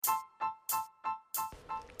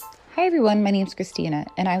Hi everyone, my name is Christina,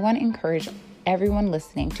 and I want to encourage everyone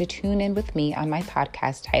listening to tune in with me on my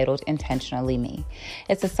podcast titled Intentionally Me.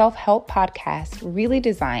 It's a self-help podcast really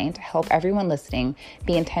designed to help everyone listening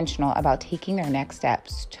be intentional about taking their next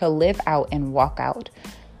steps to live out and walk out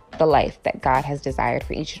the life that God has desired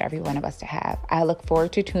for each and every one of us to have. I look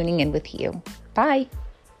forward to tuning in with you. Bye.